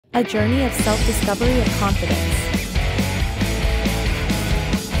A journey of self-discovery of confidence.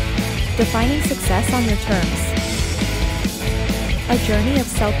 Defining success on your terms. A journey of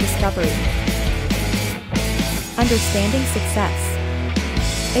self-discovery. Understanding success.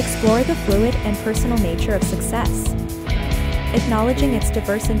 Explore the fluid and personal nature of success. Acknowledging its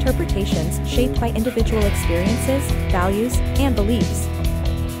diverse interpretations shaped by individual experiences, values, and beliefs.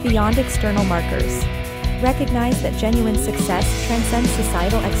 Beyond external markers. Recognize that genuine success transcends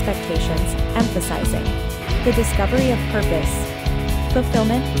societal expectations, emphasizing the discovery of purpose,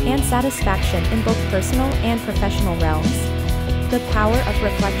 fulfillment, and satisfaction in both personal and professional realms. The power of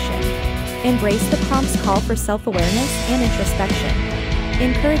reflection. Embrace the prompt's call for self-awareness and introspection,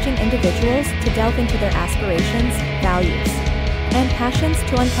 encouraging individuals to delve into their aspirations, values, and passions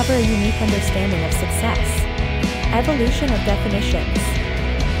to uncover a unique understanding of success. Evolution of definitions.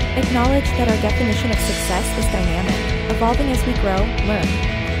 Acknowledge that our definition of success is dynamic, evolving as we grow, learn,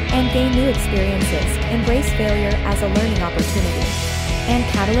 and gain new experiences. Embrace failure as a learning opportunity and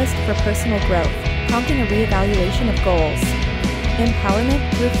catalyst for personal growth, prompting a reevaluation of goals. Empowerment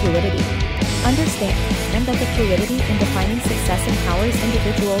through fluidity. Understand that the fluidity in defining success empowers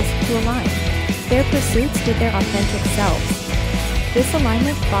individuals to align their pursuits with their authentic selves. This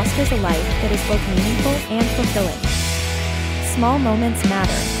alignment fosters a life that is both meaningful and fulfilling. Small moments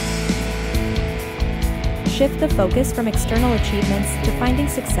matter. Shift the focus from external achievements to finding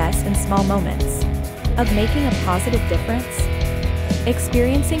success in small moments of making a positive difference,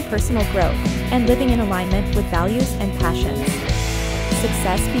 experiencing personal growth, and living in alignment with values and passions.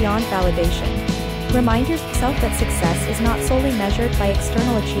 Success beyond validation. Remind yourself that success is not solely measured by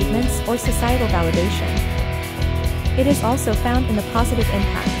external achievements or societal validation. It is also found in the positive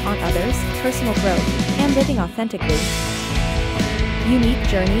impact on others, personal growth, and living authentically. Unique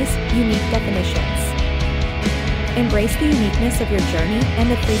journeys, unique definitions. Embrace the uniqueness of your journey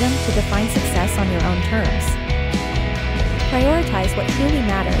and the freedom to define success on your own terms. Prioritize what truly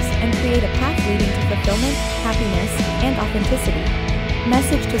matters and create a path leading to fulfillment, happiness, and authenticity.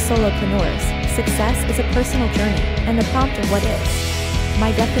 Message to solopreneurs: success is a personal journey, and the prompt of what is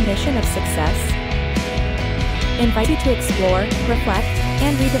my definition of success invite you to explore, reflect,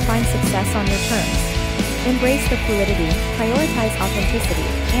 and redefine success on your terms. Embrace the fluidity, prioritize authenticity,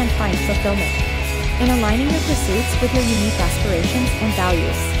 and find fulfillment in aligning your pursuits with your unique aspirations and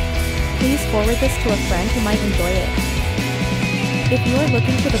values. Please forward this to a friend who might enjoy it. If you are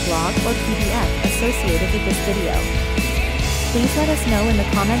looking for the blog or PDF associated with this video, please let us know in the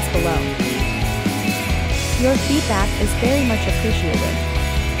comments below. Your feedback is very much appreciated.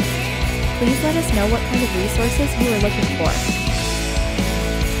 Please let us know what kind of resources you are looking for.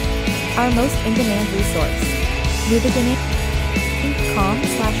 Our most in-demand resource,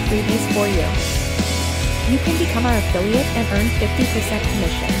 nuBeginning.com/freebies for you. You can become our affiliate and earn 50%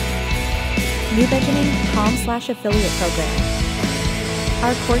 commission. nuBeginning.com/affiliate program.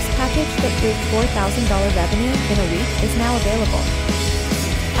 Our course package that proved $4,000 revenue in a week is now available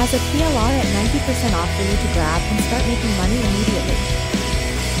as a PLR at 90% off for you to grab and start making money immediately.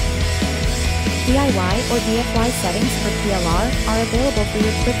 DIY or DFY settings for PLR are available for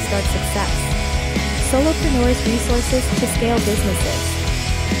your quick start success. Solopreneurs resources to scale businesses.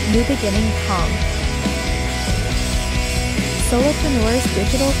 nuBeginning.com. Solopreneurs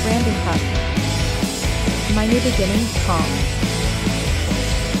Digital Branding Hub. mynuBeginning.com.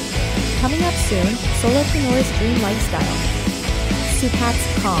 Coming up soon, Solopreneurs Dream Lifestyle.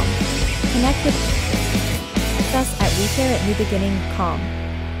 supats.com. Connect with us at weCare at newbeginning.com.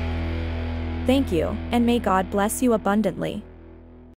 Thank you, and may God bless you abundantly.